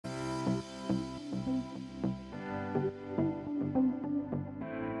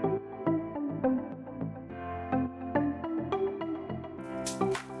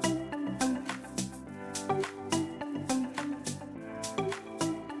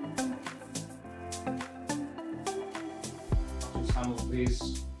some of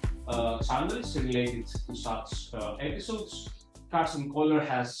these channels related to such episodes. Carson Kohler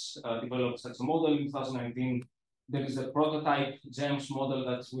has developed such a model in 2019. There is a prototype GEMS model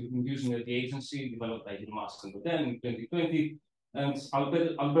that we've been using at the agency, developed by Yilmaz and Odin in 2020. And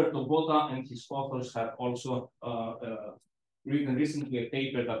Alberto Botta and his authors have also written recently a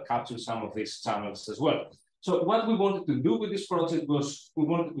paper that captures some of these channels as well. So what we wanted to do with this project was we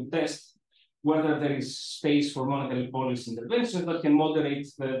wanted to test whether there is space for monetary policy intervention that can moderate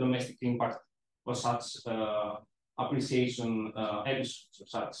the domestic impact of such appreciation episodes, or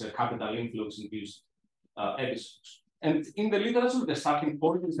such capital inflows induced episodes. And in the literature, the starting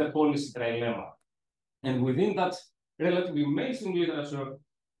point is the policy trilemma. And within that relatively mainstream literature,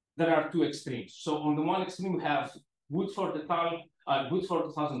 there are two extremes. So on the one extreme, we have Woodford et al., Woodford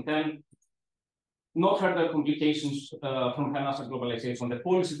 2010, no further complications from financial globalization. The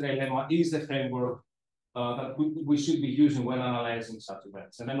policy trilemma is the framework that we should be using when analyzing such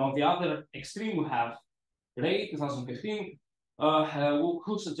events. And then on the other extreme, we have Ray 2015,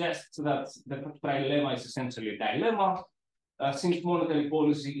 who suggests that the trilemma is essentially a dilemma, since monetary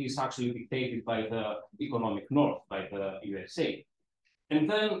policy is actually dictated by the economic north, by the USA. And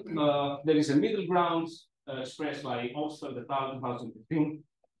then there is a middle ground expressed by Oster et al. 2015,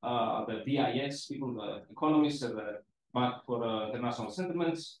 the DIS, people, the Economies, the Bank for International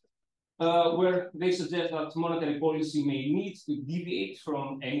Sentiments, where they suggest that monetary policy may need to deviate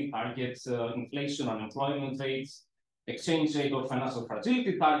from any target, inflation, unemployment rates, exchange rate, or financial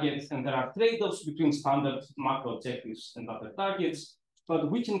fragility targets, and there are trade-offs between standard macro objectives and other targets, but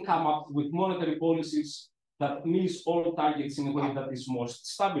we can come up with monetary policies that meets all targets in a way that is most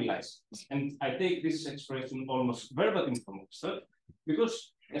stabilized. And I take this expression almost verbatim from Oxford,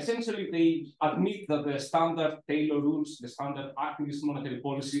 because essentially they admit that the standard Taylor rules, the standard activist monetary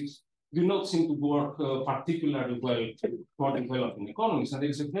policies, do not seem to work particularly well for developing economies. And there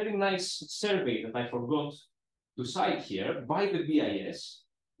is a very nice survey that I forgot to cite here by the BIS,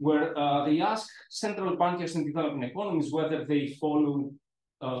 where they ask central bankers in developing economies whether they follow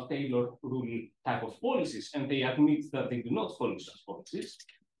Taylor rule type of policies, and they admit that they do not follow such policies,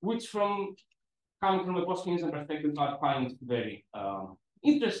 which coming from a post-Keynesian perspective, I find very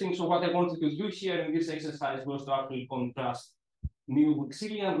interesting. So what I wanted to do here in this exercise was to actually contrast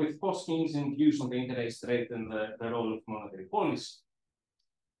neo-Wixian with post-Keynesian views on the interest rate and the role of monetary policy.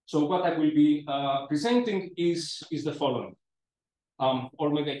 So what I will be presenting is the following, or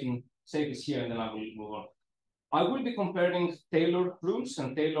maybe I can say this here and then I will move on. I will be comparing Taylor rules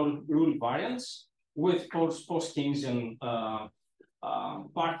and Taylor rule variants with post-Keynesian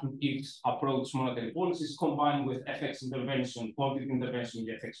partnership approach monetary policies combined with FX intervention, quantitative intervention in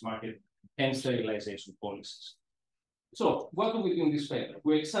the FX market, and sterilization policies. So what do we do in this paper?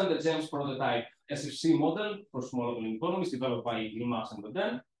 We extend the GEMS prototype SFC model for small economies developed by Yilmaz and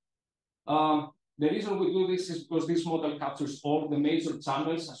Odin. The reason we do this is because this model captures all the major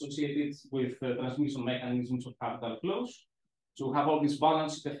channels associated with the transmission mechanisms of capital flows. So we have all these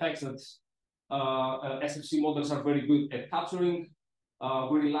balance effects that SFC models are very good at capturing.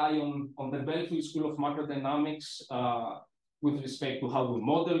 We rely on the Belfield School of Macrodynamics with respect to how we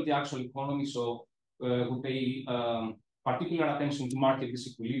model the actual economy. So we pay particular attention to market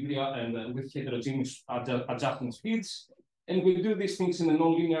disequilibria and with heterogeneous adjustment speeds. And we do these things in a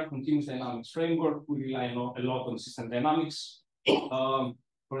nonlinear continuous dynamics framework. We rely a lot on system dynamics.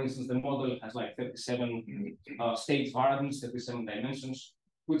 For instance, the model has like 37 state variables, 37 dimensions,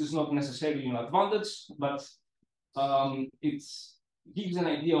 which is not necessarily an advantage, but it gives an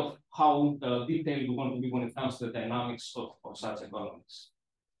idea of how detailed we want to be when it comes to the dynamics of such economies.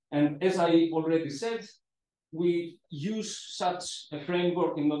 And as I already said, we use such a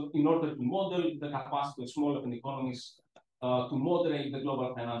framework in order to model the capacity of small open economies to moderate the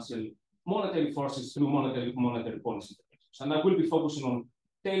global financial monetary forces through monetary policy interventions. And I will be focusing on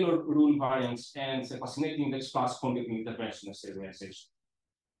Taylor rule variants and the Pasinetti index plus quantitative intervention and sterilization.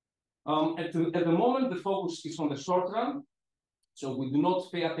 At the moment, the focus is on the short run. So we do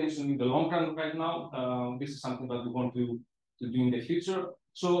not pay attention in the long run right now. This is something that we want to do in the future.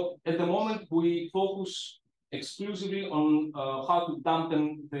 So at the moment, we focus exclusively on how to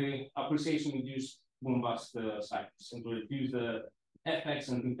dampen the appreciation-induced boom-bust cycles and to reduce the FX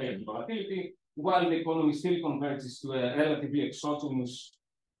and inflation volatility, while the economy still converges to a relatively exogenous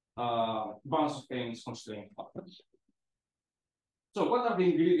balance of payments constraint factors. So what are the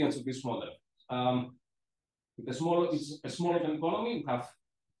ingredients of this model? It's a small economy. We have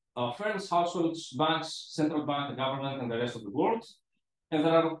firms, households, banks, central bank, the government, and the rest of the world. And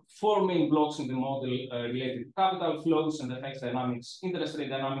there are four main blocks in the model related to capital flows and FX dynamics, interest rate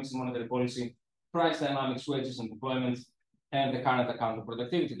dynamics, and monetary policy, price dynamics, wages, and employment, and the current account of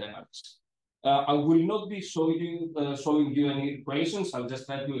productivity dynamics. I will not be showing you any equations. I'll just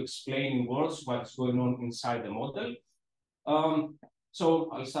try to explain in words what's going on inside the model. So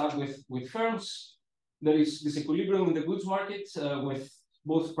I'll start with firms. There is this equilibrium in the goods market with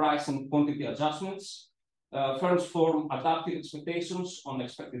both price and quantity adjustments. Firms form adaptive expectations on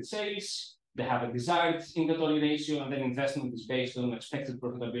expected sales. They have a desired inventory ratio, and then investment is based on expected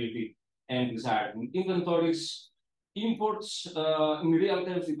profitability and desired inventories. Imports in real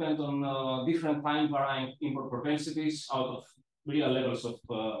terms depend on different time-varying import propensities out of real levels of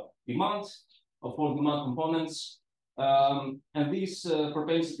demand, of all demand components. And these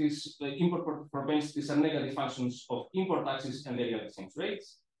propensities, the import propensities, are negative functions of import taxes and the real exchange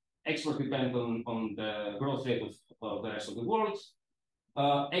rates. Exports depend on the growth rate of the rest of the world.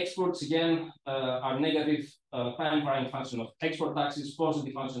 Exports, again, are negative time-varying function of export taxes,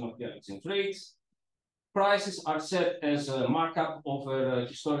 positive function of real exchange rates. Prices are set as a markup over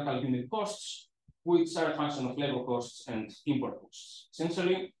historical unit costs, which are a function of labor costs and import costs,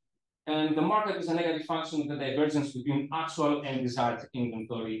 essentially. And the market is a negative function of the divergence between actual and desired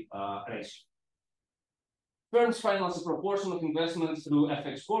inventory ratio. Firms finance a proportion of investment through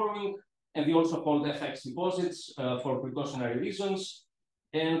FX borrowing, and we also call FX deposits for precautionary reasons.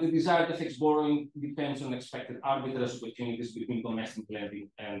 And the desired FX borrowing depends on expected arbitrage opportunities between domestic lending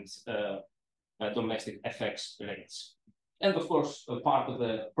and domestic FX rates. And of course, a part of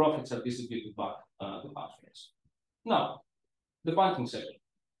the profits are distributed back to taxpayers. Now, the banking sector.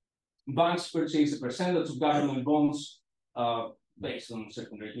 Banks purchase a percentage of government bonds based on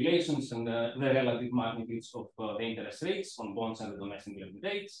certain regulations and the relative magnitudes of the interest rates on bonds and the domestic lending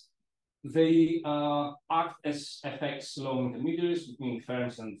rates. They act as FX loan intermediaries between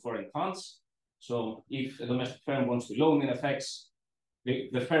firms and foreign funds. So if a domestic firm wants to loan in FX,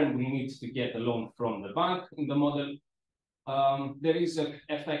 the firm will need to get a loan from the bank in the model. There is a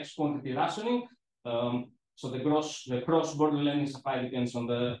FX quantity rationing. So the cross-border lending supply depends on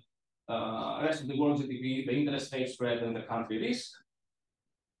the rest of the world GDP, the interest rate spread, and the country risk.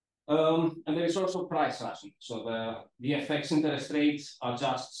 And there is also price rationing. So the FX interest rate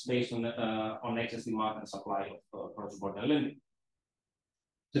adjusts based on excess demand and supply of cross-border lending.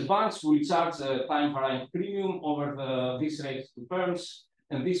 The banks will charge a time-varying premium over this rate to firms,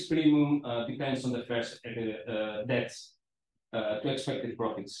 and this premium depends on the first debt to expected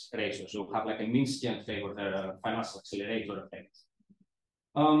profits ratio. So we have like a Minskian favor, their financial accelerator effect.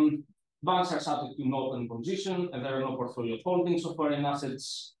 Banks are subject to no open position, and there are no portfolio holdings of foreign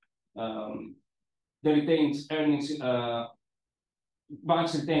assets. The retained earnings,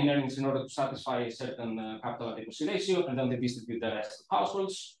 banks retain earnings in order to satisfy a certain capital adequacy ratio, and then they distribute the rest to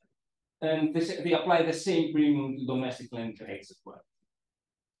households. And they apply the same premium to domestic lending rates as well.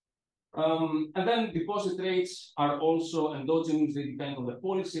 And then deposit rates are also endogenous. They depend on the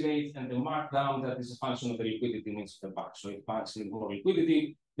policy rate and the markdown that is a function of the liquidity needs of the bank. So if banks need more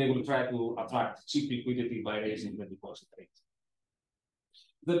liquidity, they will try to attract cheap liquidity by raising the deposit rate.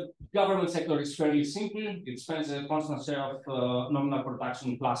 The government sector is fairly simple. It spends a constant share of nominal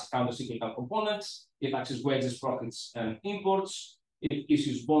production plus counter-cyclical components. It taxes wages, profits, and imports. It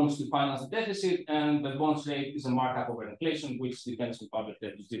issues bonds to finance the deficit, and the bonds rate is a markup over inflation, which depends on public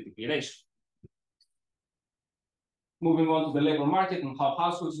debt to GDP ratio. Moving on to the labor market and how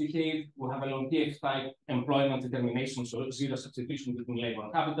households behave, we have a Longuet type employment determination, so zero substitution between labor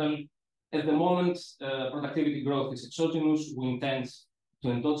and capital. At the moment, productivity growth is exogenous. We intend to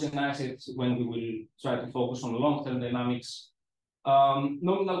endogenize it when we will try to focus on long-term dynamics.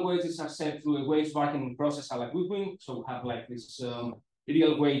 Nominal wages are set through a wage bargaining process like Goodwin. So we have like this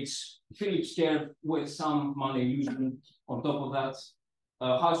real wage Phillips curve with some money illusion on top of that.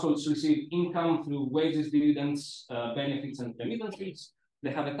 Households receive income through wages, dividends, benefits, and remittances.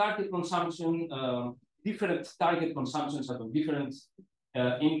 They have a target consumption, different target consumptions out of different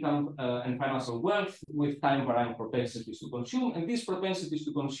income and financial wealth with time-varying propensities to consume. And these propensities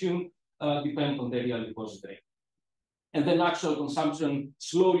to consume depend on the real deposit rate. And then actual consumption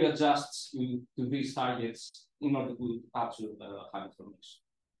slowly adjusts to these targets in order to capture habit formation.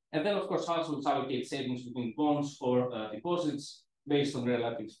 And then, of course, households allocate savings between bonds or deposits based on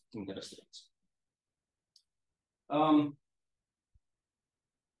relative interest rates.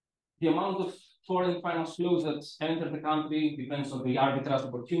 The amount of foreign finance flows that enter the country depends on the arbitrage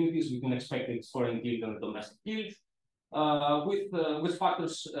opportunities between expected foreign yield and the domestic yield. With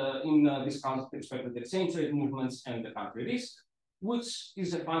factors in discount expected exchange rate movements and the country risk, which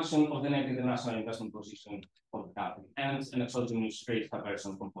is a function of the net international investment position of the country and an exogenous rate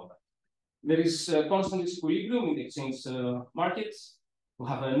comparison component. There is constant equilibrium in the exchange markets. We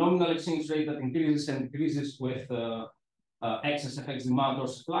have a nominal exchange rate that increases and decreases with excess FX demand or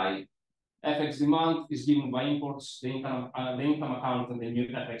supply. FX demand is given by imports, the income account, and the new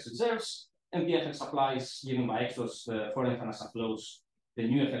FX reserves, and the FX supply is given by exports, the foreign financial flows, the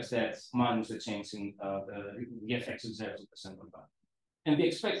new FX debt minus the change in the FX reserves of the central bank. And the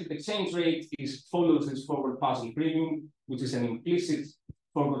expected exchange rate follows this forward passing premium, which is an implicit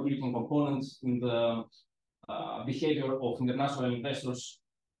forward-looking component in the behavior of international investors,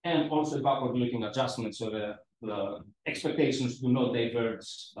 and also a backward-looking adjustment, so the expectations do not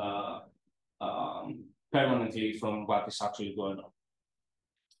diverge permanently from what is actually going on.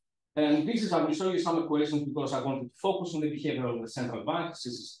 And I will show you some equations because I wanted to focus on the behavior of the central bank,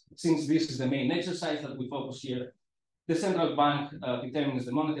 since this is the main exercise that we focus here. The central bank determines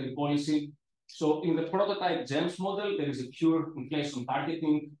the monetary policy. So in the prototype GEMS model, there is a pure inflation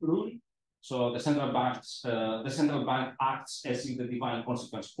targeting rule. So the central bank acts as if the divine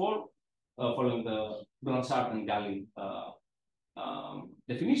consequence for, following the Blanchard and Gallin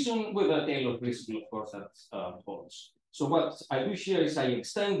definition, with a tailored principle, of course, that follows. So what I do here is I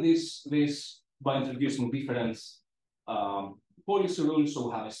extend this by introducing different policy rules. So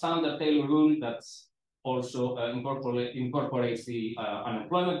we have a standard Taylor rule that also incorporates the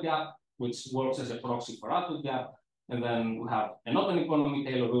unemployment gap, which works as a proxy for output gap. And then we have an open economy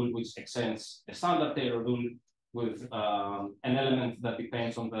Taylor rule, which extends a standard Taylor rule with an element that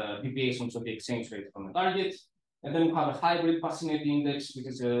depends on the deviations of the exchange rate from the target. And then we have a hybrid Pasinetti index, which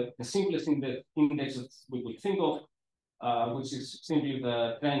is the simplest index that we will think of, which is simply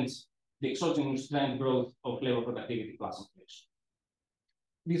the exogenous trend growth of labor productivity plus inflation.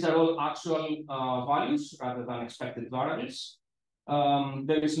 These are all actual values rather than expected variables.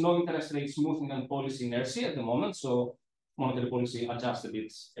 There is no interest rate smoothing and policy inertia at the moment, so monetary policy adjusts a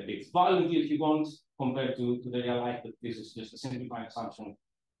bit violently if you want, compared to the real life, but this is just a simplified assumption.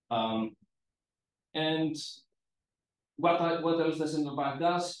 And what else the central bank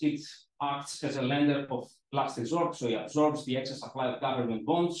does? It acts as a lender of last resort, so it absorbs the excess supply of government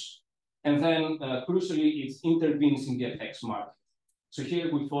bonds, and then crucially, it intervenes in the FX market. So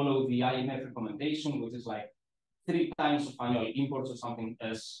here we follow the IMF recommendation, which is like 3 times of annual imports or something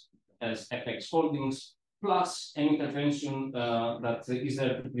as FX holdings, plus an intervention that is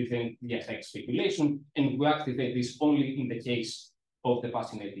there to prevent the FX speculation, and we activate this only in the case of the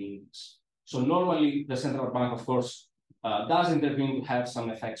Pasinetti index. So normally the central bank, of course, does intervene to have some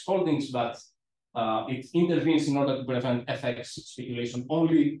FX holdings, but it intervenes in order to prevent FX speculation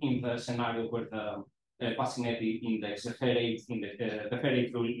only in the scenario where the Pasinetti index, the fair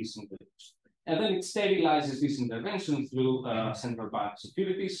rate rule is introduced. And then it sterilizes this intervention through central bank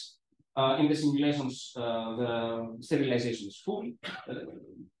securities. In the simulations, the sterilization is full.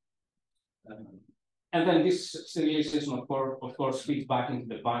 And then this sterilization, of course, feeds back into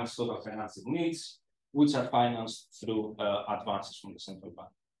the bank's total financing needs, which are financed through advances from the central bank.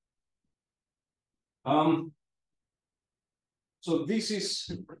 So this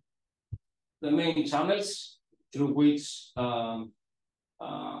is the main channels through which the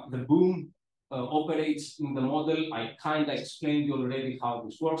boom operates in the model. I kind of explained you already how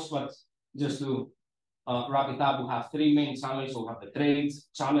this works, but just to wrap it up, we have 3 main channels. So we have the trade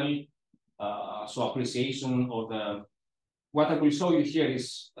channel, so appreciation, or what I will show you here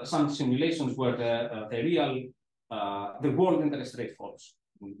is some simulations where the world interest rate falls.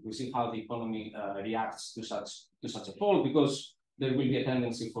 We see how the economy reacts to such a fall, because there will be a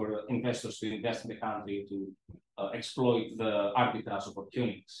tendency for investors to invest in the country to exploit the arbitrage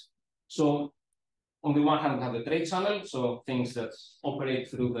opportunities. So on the one hand, we have the trade channel, so things that operate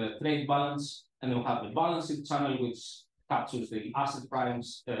through the trade balance, and then we have the balance sheet channel, which captures the asset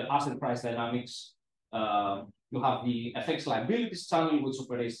price dynamics. You have the FX liabilities channel, which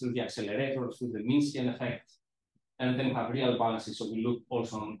operates through the accelerator, through the Minskian effect. And then we have real balances, so we look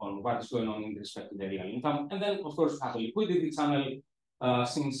also on what is going on in respect to the real income. And then, of course, we have a liquidity channel,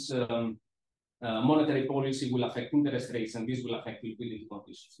 since monetary policy will affect interest rates, and this will affect liquidity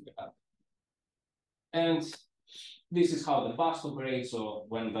conditions in the country. And this is how the bust operates. So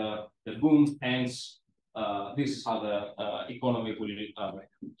when the boom ends, this is how the economy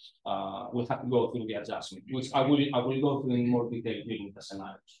will have to go through the adjustment, which I will go through in more detail during the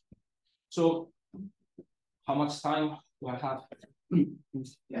scenarios. So how much time do I have? 10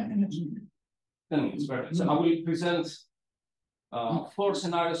 minutes, perfect. So I will present 4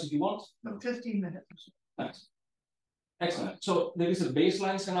 scenarios if you want. No, 15 minutes. Thanks. Excellent. So there is a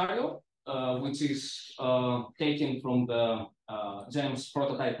baseline scenario, which is taken from the GEMS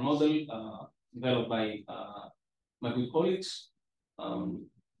prototype model developed by my good colleagues.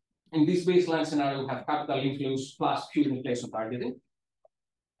 In this baseline scenario, we have capital inflows plus pure inflation targeting.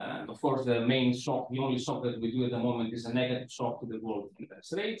 And of course, the main shock, the only shock that we do at the moment is a negative shock to the world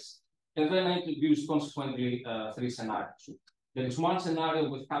interest rates. And then I introduced consequently 3 scenarios. There is one scenario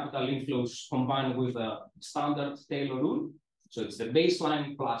with capital inflows combined with a standard Taylor rule. So it's the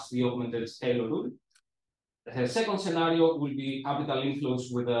baseline plus the augmented Taylor rule. The second scenario will be capital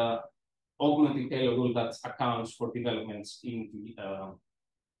inflows with a augmented Taylor rule that accounts for developments in the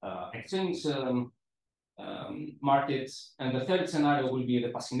exchange markets. And the third scenario will be the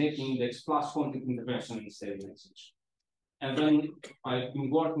Pasinetti index plus quantitative intervention in stabilization. And then I've been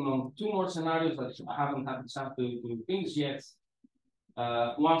working on 2 more scenarios that I haven't had the chance to finish yet.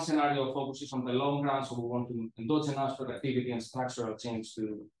 One scenario focuses on the long run, so we want to endogenous productivity and structural change to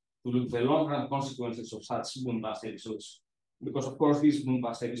look at the long run consequences of such boom-bust episodes. Because of course, these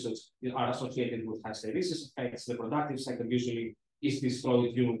boom-bust episodes are associated with hysteresis effects. The productive sector usually is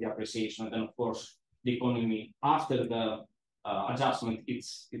destroyed during the appreciation, and then of course, the economy after the adjustment, it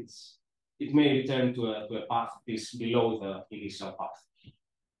may return to a path that is below the initial path.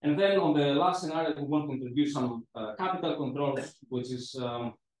 And then on the last scenario, we want to introduce some capital controls, which is, as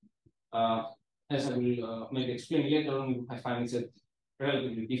I will maybe explain later on, I find it's a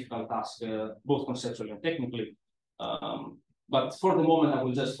relatively difficult task, both conceptually and technically. But for the moment, I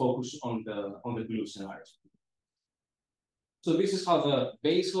will just focus on the blue scenarios. So this is how the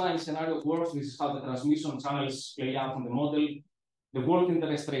baseline scenario works. This is how the transmission channels play out in the model. The world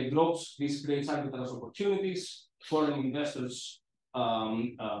interest rate drops. This creates arbitrage opportunities. Foreign investors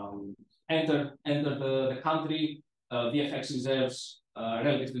enter the country. VFX reserves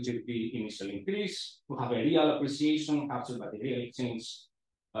relative to GDP initially increase. We have a real appreciation captured by the real exchange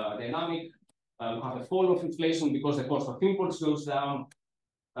dynamic. We have a fall of inflation because the cost of imports goes down.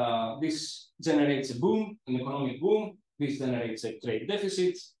 This generates a boom, an economic boom. This generates a trade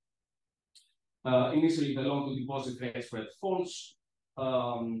deficit. Initially, the loan-to-deposit rate spread falls.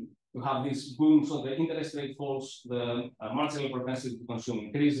 You have this boom, so the interest rate falls, the marginal propensity to consume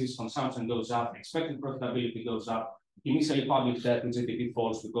increases, consumption goes up, expected profitability goes up. Initially, public debt to GDP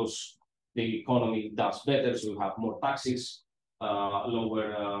falls because the economy does better, so you have more taxes,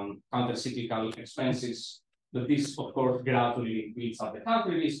 lower counter-cyclical expenses. But this, of course, gradually builds up the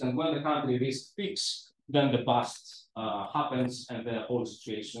country risk, and when the country risk peaks, then the bust happens and the whole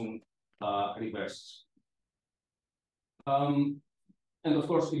situation reverses. And of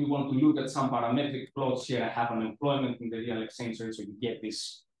course, if you want to look at some parametric plots here, I have unemployment in the real exchange rate, so you get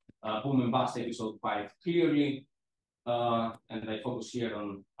this boom and bust episode quite clearly. And I focus here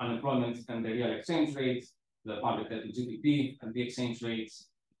on unemployment and the real exchange rate, the public debt to GDP and the exchange rates,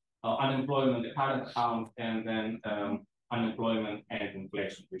 unemployment, the current account, and then unemployment and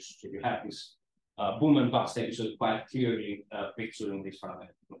inflation. So you have this boom and bust episode quite clearly picturing these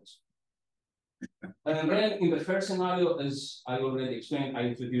parametric plots. And then in the first scenario, as I already explained, I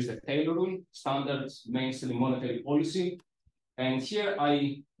introduced the Taylor rule, standard mainstream monetary policy. And here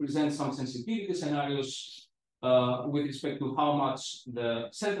I present some sensitivity scenarios with respect to how much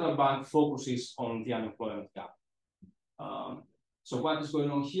the central bank focuses on the unemployment gap. So what is going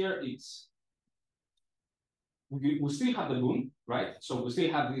on here? It's we still have the boom, right? So we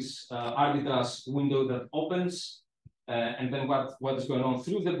still have this arbitrage window that opens. And then what is going on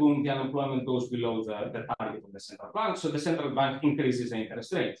through the boom, the unemployment goes below the target of the central bank. So the central bank increases the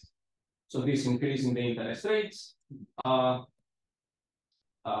interest rates. So this increase in the interest rates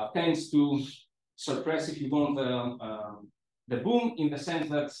tends to suppress, if you want, the boom in the sense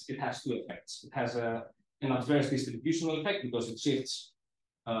that it has 2 effects. It has an adverse distributional effect because it shifts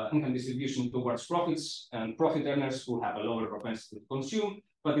income distribution towards profits and profit earners who have a lower propensity to consume,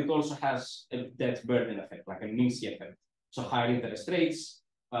 but it also has a debt burden effect, like a Minsky effect. So higher interest rates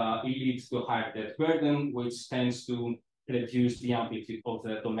lead to a higher debt burden, which tends to reduce the amplitude of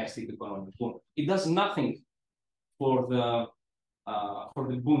the domestic economic boom. It does nothing for the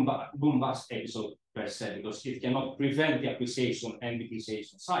boom bust episode per se, because it cannot prevent the appreciation and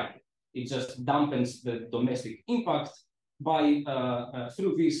depreciation cycle. It just dampens the domestic impact by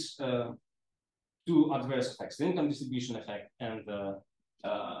through these 2 adverse effects: the income distribution effect and the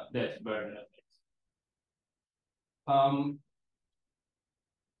debt burden effect.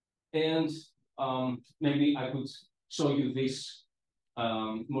 Maybe I could show you this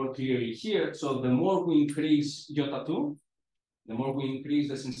more clearly here. So the more we increase iota 2, the more we increase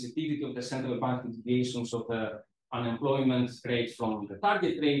the sensitivity of the central bank to deviations of the unemployment rate from the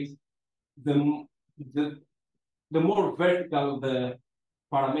target rate, the more vertical the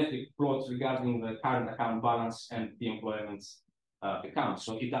parametric plots regarding the current account balance and the employment becomes.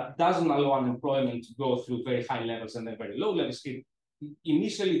 So it doesn't allow unemployment to go through very high levels and then very low levels. It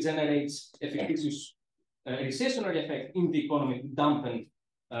initially generates a fictitious recessionary effect in the economy to dampen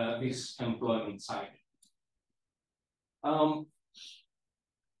this employment cycle.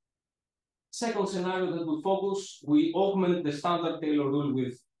 Second scenario that we focus, we augment the standard Taylor rule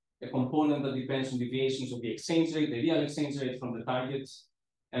with a component that depends on deviations of the exchange rate, the real exchange rate from the targets.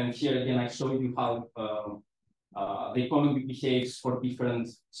 And here again, I show you how the economy behaves for different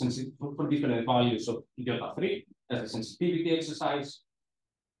values of delta 3 as a sensitivity exercise.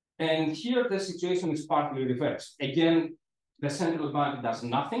 And here the situation is partly reversed. Again, the central bank does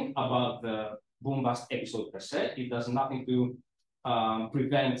nothing about the boom bust episode per se. It does nothing to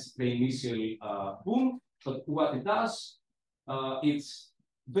prevent the initial boom, but what it does, it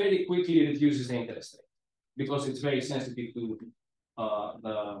very quickly reduces the interest rate because it's very sensitive to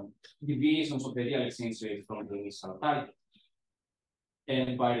the deviations of the real exchange rate from the initial target.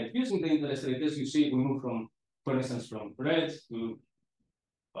 And by reducing the interest rate, as you see, we move from, for instance, from red to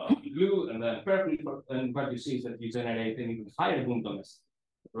blue and then purple, and what you see is that you generate an even higher boom domestic,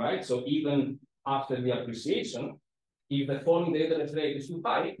 right? So even after the appreciation, if the fall in the interest rate is too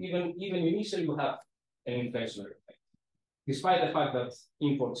high, even initially you have an inflationary effect, despite the fact that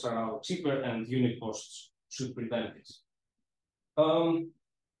imports are now cheaper and unit costs should prevent this. And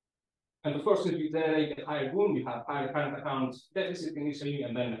of course, if you generate a higher boom, you have higher current account deficit initially,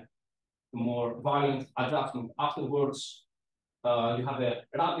 and then a more violent adjustment afterwards. You have a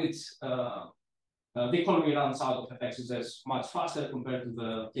rapid, the economy runs out of FXs much faster compared to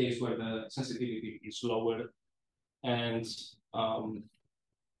the case where the sensitivity is lower. And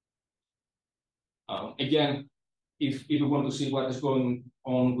again, if you want to see what is going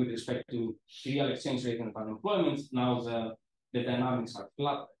on with respect to real exchange rate and unemployment, now the dynamics are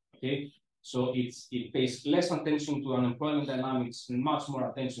flat, okay? So it pays less attention to unemployment dynamics and much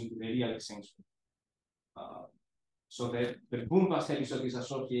more attention to the real exchange rate. So the boom bust episode is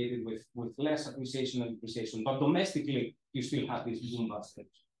associated with less appreciation and depreciation, but domestically, you still have this boom bust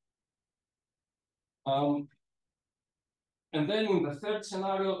episode. And then in the third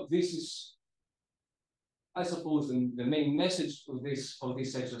scenario, this is, I suppose, the main message of this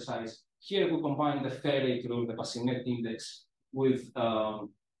exercise. Here we combine the fair rate rule, the Pasinetti index, with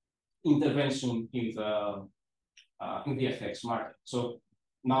intervention in the FX market. So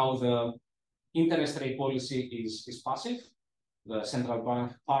now the interest rate policy is passive. The central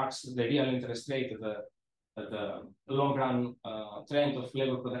bank parks the real interest rate at the long run trend of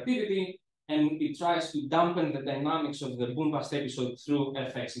labor productivity, and it tries to dampen the dynamics of the boom bust episode through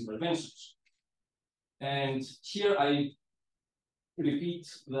FX interventions. And here I repeat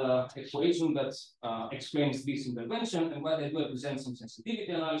the equation that explains this intervention, and what I do, I present some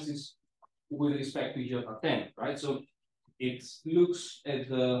sensitivity analysis with respect to iota 10, right? So it looks at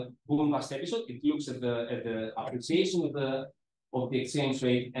the boom bust episode, it looks at the appreciation of the exchange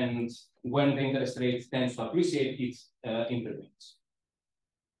rate, and when the interest rate tends to appreciate, it intervenes.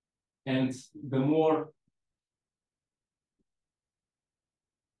 And the more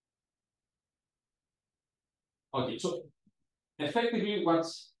okay, so effectively what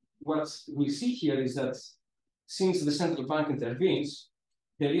we see here is that since the central bank intervenes,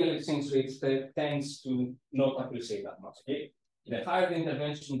 the real exchange rate tends to not appreciate that much. Okay? The higher the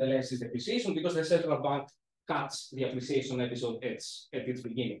intervention, the less is the appreciation, because the central bank cuts the appreciation episode at its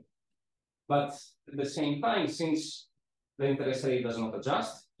beginning. But at the same time, since the interest rate does not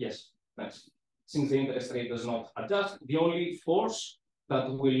adjust, yes, thanks. Since the interest rate does not adjust, the only force that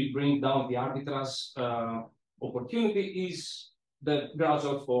will bring down the arbitrage opportunity is the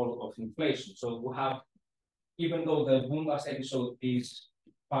gradual fall of inflation. So we have, even though the boom bust episode is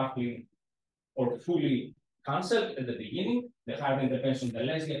partly or fully cancelled at the beginning, the higher intervention, the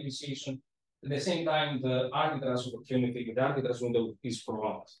less the appreciation. At the same time, the arbitrage opportunity, the arbitrage window is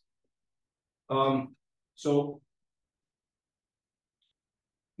prolonged. So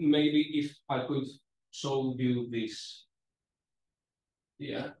maybe if I could show you this,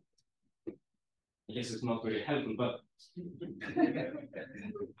 yeah, I guess it's not very helpful, but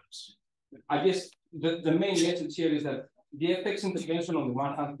I guess the main message here is that the FX intervention on the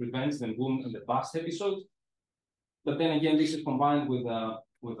one hand prevents the boom and the bust episode, but then again, this is combined with a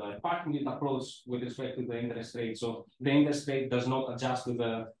parking it approach with respect to the interest rate. So the interest rate does not adjust to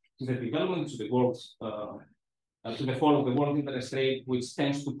the development, to the world, to the fall of the world interest rate, which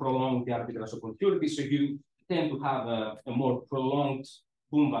tends to prolong the arbitrage opportunity. So you tend to have a more prolonged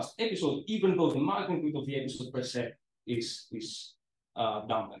boom bust episode, even though the magnitude of the episode per se is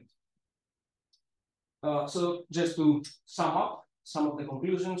dampened. So just to sum up some of the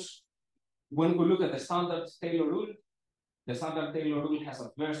conclusions, when we look at the standard Taylor rule, the standard Taylor rule has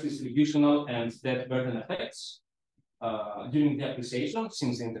adverse distributional and debt burden effects during the appreciation,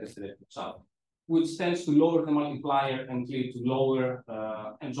 since the interest rate goes up, which tends to lower the multiplier and lead to lower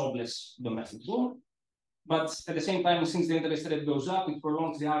and jobless domestic boom. But at the same time, since the interest rate goes up, it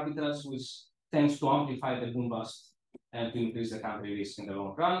prolongs the arbitrage, which tends to amplify the boom bust and to increase the country risk in the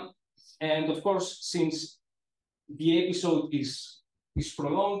long run. And of course, since the episode is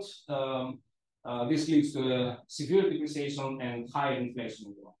prolonged, this leads to a severe depreciation and higher inflation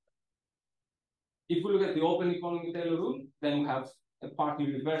in the long run. If we look at the open economy Taylor rule, then we have a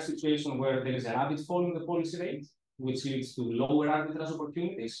partly reverse situation where there is a rapid fall in the policy rate, which leads to lower arbitrage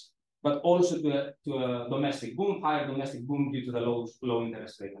opportunities, but also to a domestic boom, higher domestic boom due to the low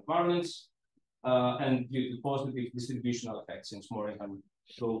interest rate environments, and due to positive distributional effects, since more income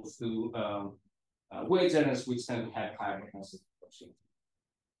goes to wage earners, which tend to have higher domestic opportunity.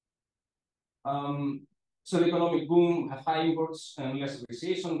 So the economic boom have high imports and less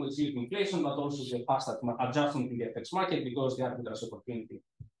appreciation, which leads to inflation, but also the fast adjustment in the FX market because the arbitrage opportunity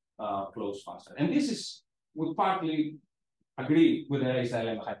flows faster. And this would partly agree with the raised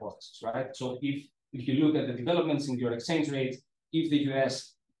dilemma hypothesis, right? So if you look at the developments in your exchange rate, if the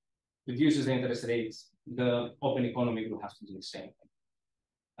US reduces the interest rates, the open economy will have to do the same thing.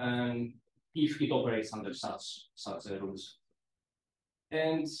 And if it operates under such rules.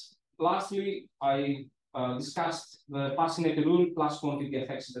 And lastly, I discussed the Pasinetti rule plus quantity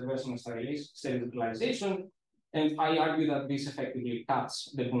effects intervention and sterilization. And I argue that this effectively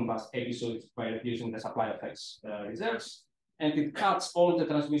cuts the boom bust episode by reducing the supply effects reserves. And it cuts all the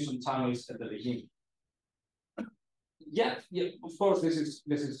transmission channels at the beginning. Yeah, of course, this is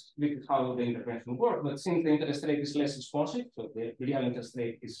how the intervention works. But since the interest rate is less responsive, so the real interest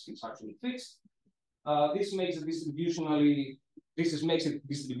rate is actually fixed, this makes it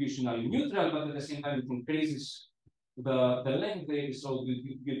distributionally neutral, but at the same time it increases the length of the episode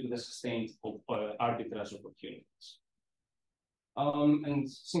due to the sustained arbitrage opportunities.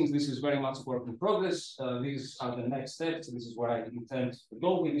 And since this is very much a work in progress, these are the next steps. This is where I intend to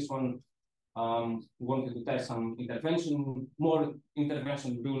go with this one. We wanted to test some more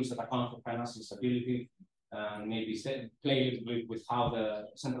intervention rules that account for financial stability, and maybe play a little bit with how the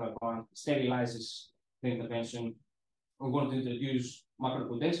central bank sterilizes the intervention. We want to introduce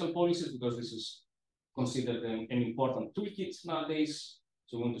macroprudential policies because this is considered an important toolkit nowadays.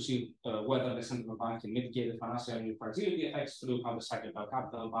 So we want to see whether the central bank can mitigate the financial fragility effects through how the cyclical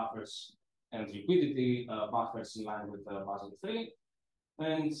capital buffers and liquidity buffers in line with Basel III.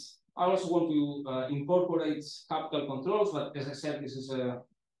 And I also want to incorporate capital controls, but as I said, this is a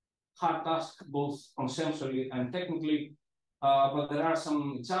hard task, both conceptually and technically. But there are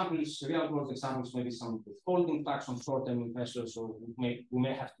some examples, real-world examples, maybe some withholding tax on short-term investors. So we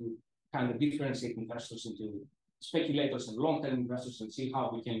may have to kind of differentiate investors into speculators and long-term investors and see how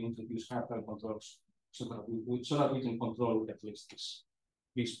we can introduce capital controls so that we can control at least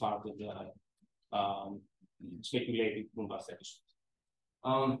this part of the speculative boom bust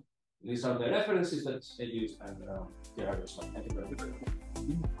episode. These are the references that I used, and here are the stuff. Thank you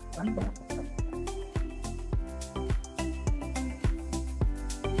very much.